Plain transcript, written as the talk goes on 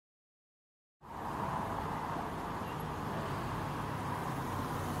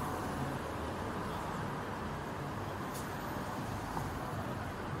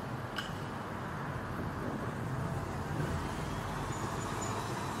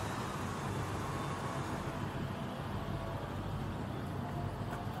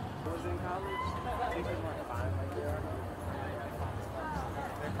was in college, teachers weren't fine like they are now.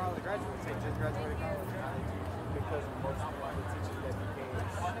 They probably graduates, they just graduated college, now they teach because most of the teachers that became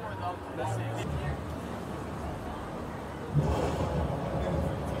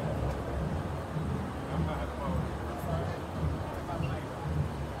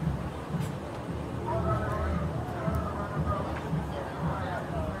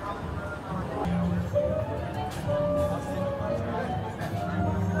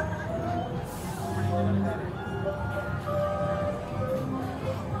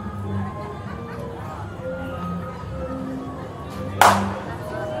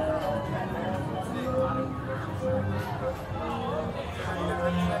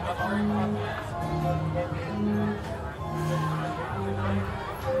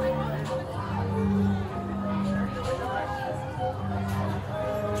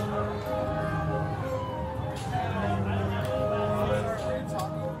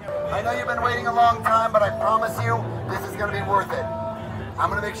I know you've been waiting a long time, but I promise you, this is going to be worth it. I'm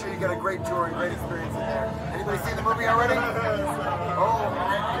going to make sure you get a great tour and great experience in there. Anybody seen the movie already? Oh,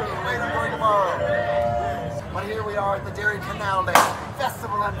 wait until tomorrow. But here we are at the Derry Canal Day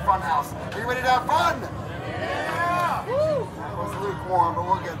Festival and Funhouse. Are you ready to have fun? Yeah! Woo! It was lukewarm, but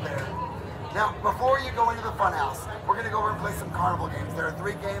we'll get there. Now, before you go into the Funhouse, we're going to go over and play some carnival games. There are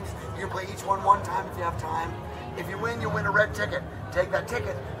 3 games. You can play each one time if you have time. If you win, you win a red ticket. Take that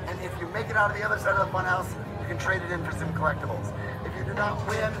ticket, and if you make it out of the other side of the funhouse, you can trade it in for some collectibles. If you do not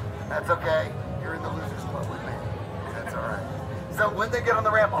win, that's okay. You're in the losers club with me. That's all right. So when they get on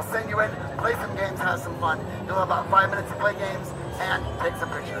the ramp, I'll send you in, play some games, have some fun. You'll have about 5 minutes to play games and take some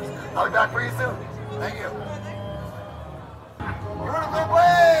pictures. I'll be back for you soon. Thank you. You're in a good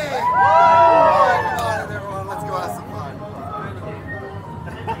way! All right, come on, everyone. Let's go have some fun.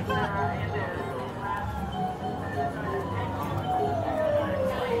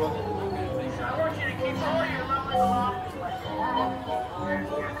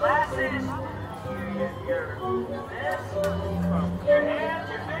 Your glasses, your this, your hands,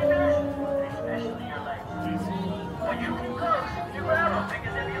 your fingers, especially your legs. When you can close, you grab them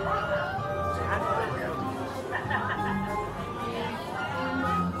because if you lose them, you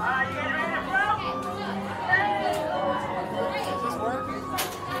guys ready to flow? Is this working?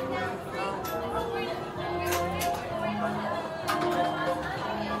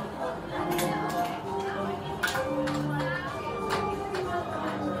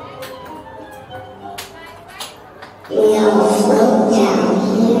 We'll float down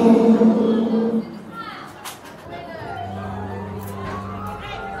here.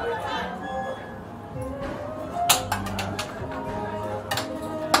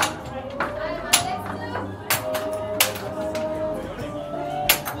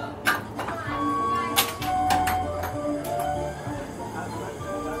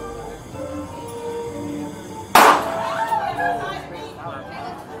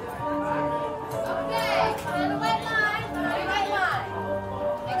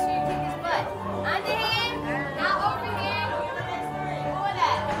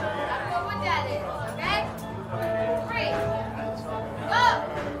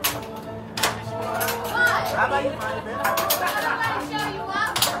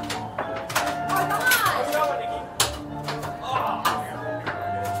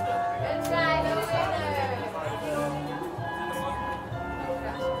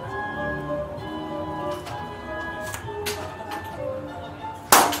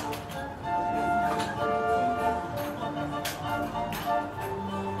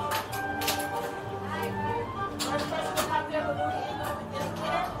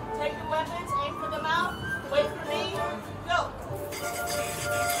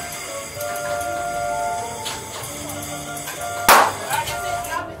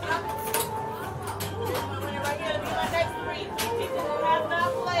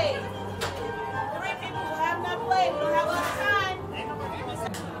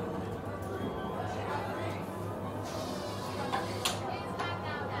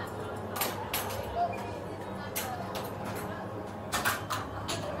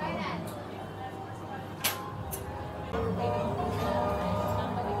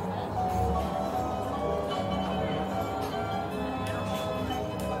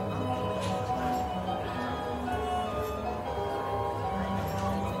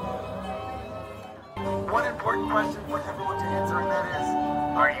 One important question for everyone to answer, and that is,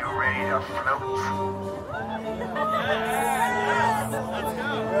 are you ready to float? Yes! Let's go!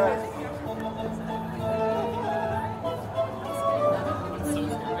 Yes.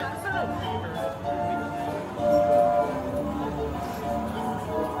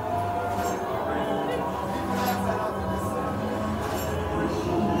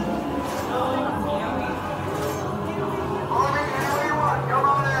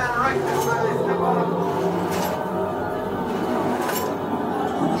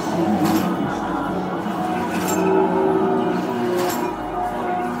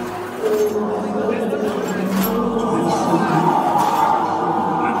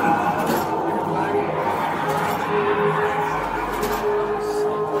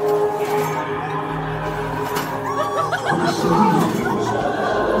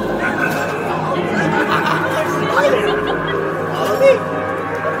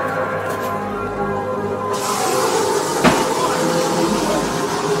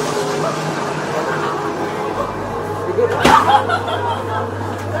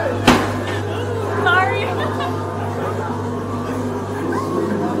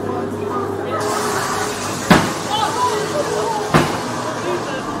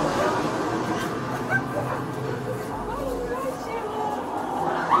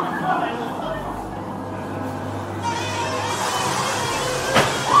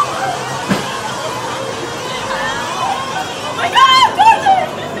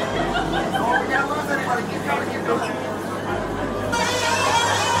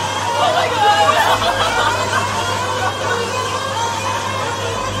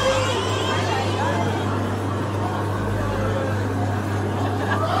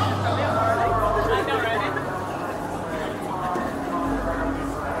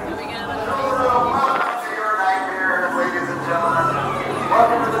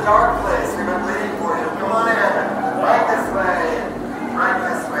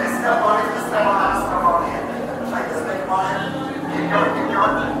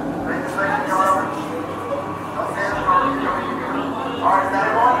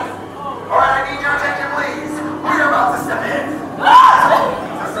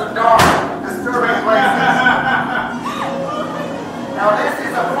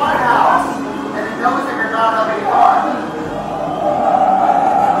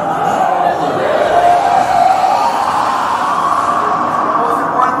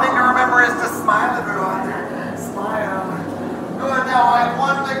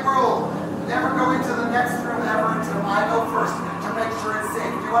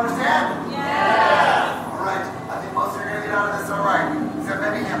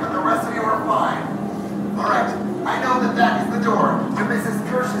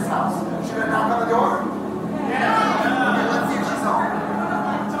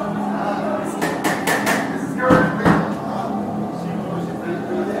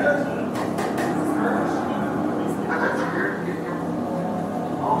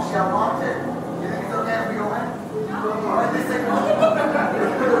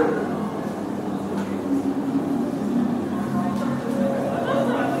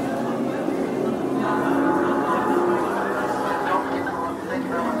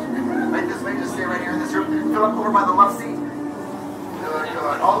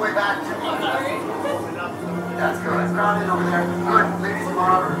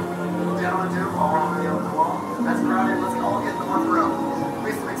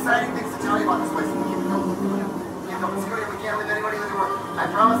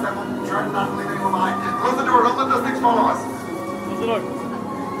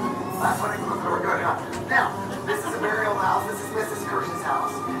 Last one, we're good, huh? Now, this is a burial house. This is Mrs. Kirsch's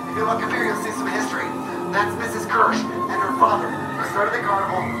house. If you look up here, you'll see some history. That's Mrs. Kirsch and her father, who started the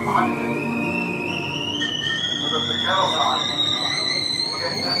carnival on the kettle's on.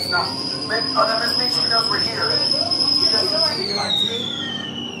 Okay, that's not. That must make she knows we're here. You guys can see me on TV?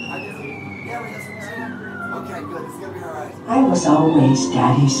 Yeah, we have some tea. Okay, good. It's gonna be all right. I was always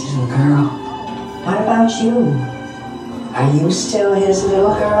Daddy's little girl. What about you? Are you still his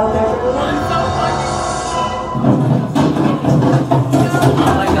little girl, Beverly?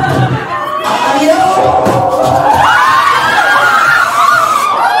 Are you?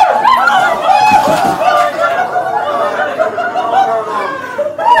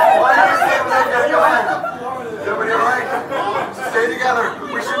 Everybody all right? Stay together.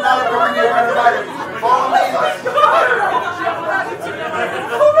 We should not have gone here uninvited. Follow me.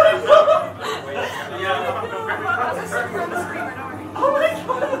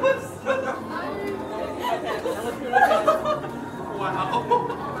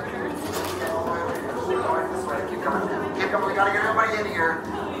 Keep coming. Keep coming. We gotta get everybody in here.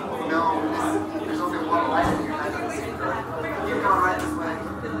 No, there's only one light in here. That doesn't seem good. Keep going right this way.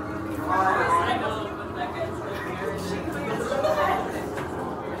 Come on.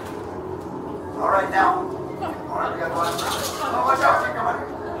 All right, now. All right, we got one. Oh, watch out. Keep coming.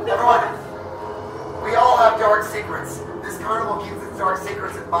 Everyone, we all have dark secrets. This carnival keeps its dark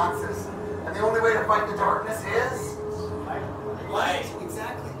secrets in boxes. And the only way to fight the darkness is... light.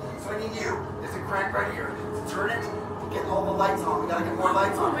 Exactly. So I need you. There's a crank right here. To turn it, get all the lights on. We gotta get more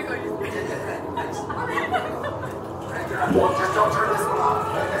lights on. Oh my God. Thanks. Just don't turn this one off.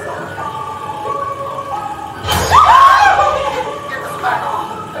 Turn this on. Get this back on.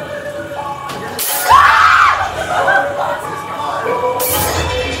 Boxes, come on.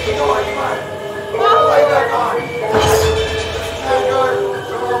 Keep going, come on. Light back on. Not good.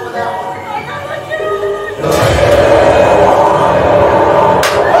 Don't open that one.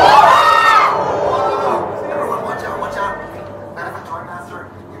 Everyone, watch out, watch out. Benefit Toy Master,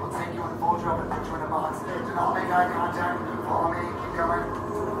 he will take you in full drop and put you in a box. Do not make eye contact. Follow me. Keep going.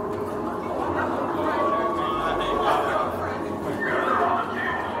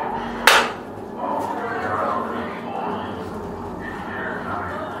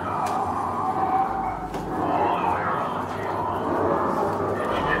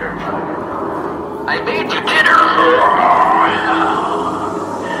 I made you dinner.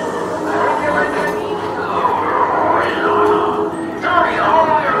 Sorry, all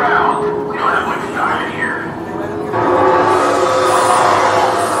the way around. We don't have much time here.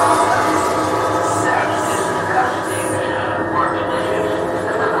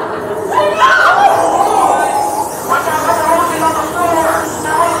 What's on the floor?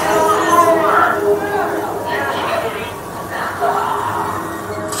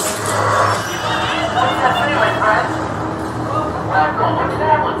 Welcome, what did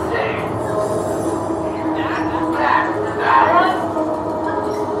that one say? That one?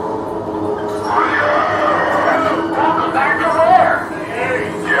 Welcome back to where?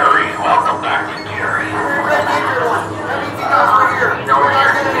 Derry, welcome back to Derry. Red anchor one. That means he knows we're here. No, we're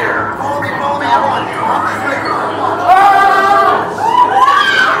not getting here. Follow me, everyone. Come this way, come on.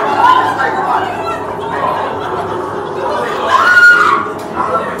 This way, come on.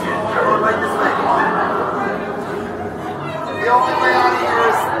 Everyone, right this way, come on. The only way out of here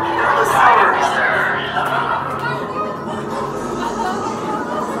is through the sewers.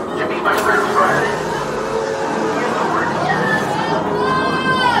 Give me my first friend.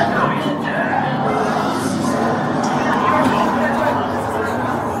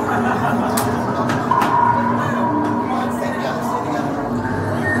 Come on, stay together, stay together.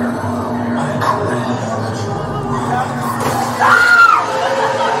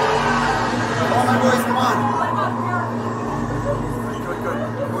 Come on, my boys, come on. Good.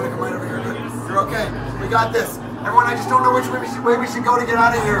 Everyone, come right over here. Good. You're okay. We got this. Everyone, I just don't know which way we should go to get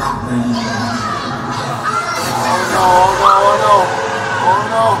out of here. Oh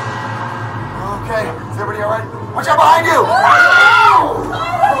no. Okay. Is everybody all right? Watch out behind you!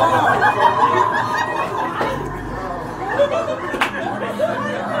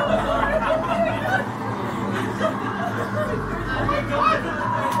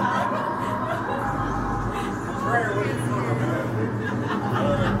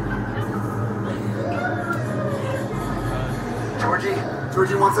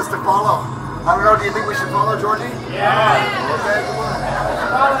 Georgie wants us to follow. I don't know, do you think we should follow Georgie? Yeah. Okay, come on.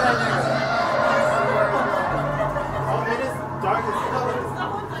 Follow that nigga. Oh, it is dark as hell.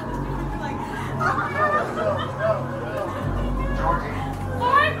 Georgie.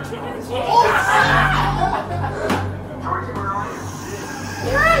 Georgie, where are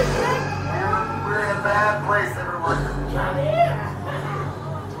you? a bad place, everyone.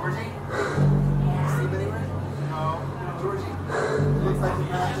 Georgie? See him anywhere? No. Georgie? Looks like the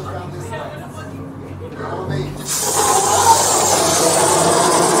path is down this way. Follow me.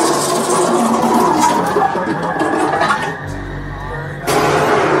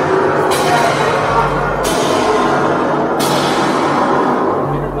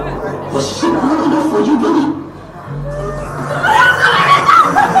 Was she good enough for you, Billy?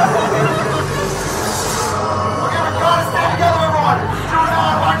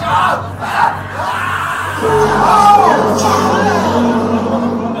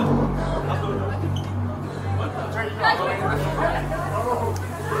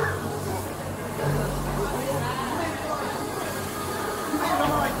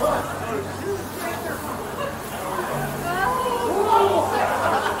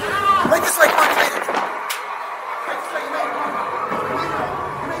 Right this way, come on, you made it.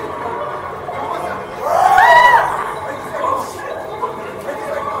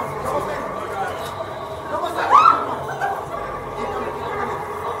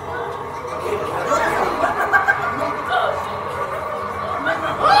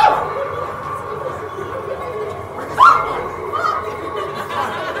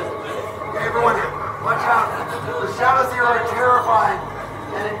 Hey, everyone, watch out. The shadows here are terrifying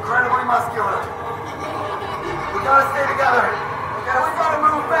and incredibly muscular. We gotta stay together. We gotta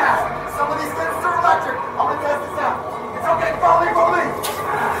move fast. Some of these things are electric. I'm gonna test this out. It's okay, follow me, follow me.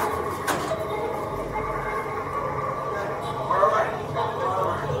 We're alright.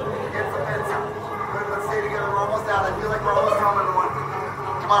 Get some bits. Good, let's stay together. We're almost out. I feel like we're almost home, everyone.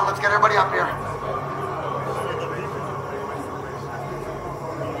 Come on, let's get everybody up here.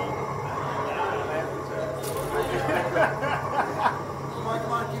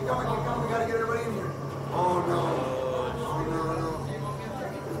 Come on, keep going, keep going. We gotta get everybody in here. Oh no. Oh no.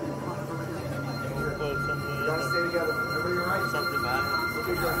 We gotta stay together. Everybody alright? Something bad.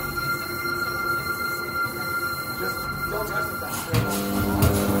 Okay, good. Just don't touch the back.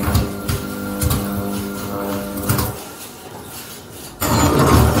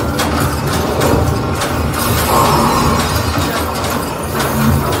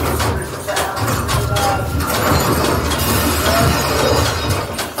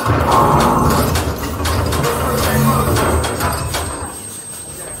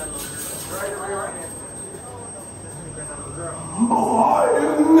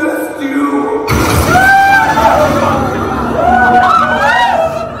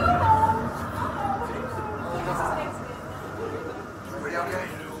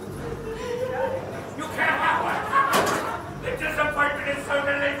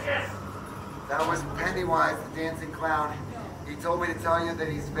 That was Pennywise, the dancing clown. He told me to tell you that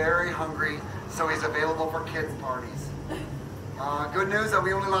he's very hungry, so he's available for kids' parties. Good news that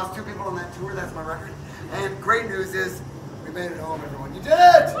we only lost 2 people on that tour. That's my record. And great news is we made it home, everyone. You did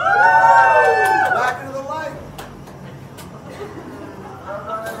it! Back into the light. Well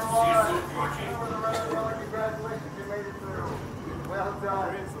done, everyone. Congratulations, you made it through. Well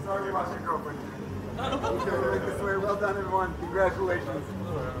done. Sorry about your girlfriend. Okay, this way. Well done, everyone. Congratulations.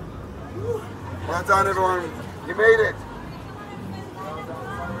 Well done, everyone. You made it.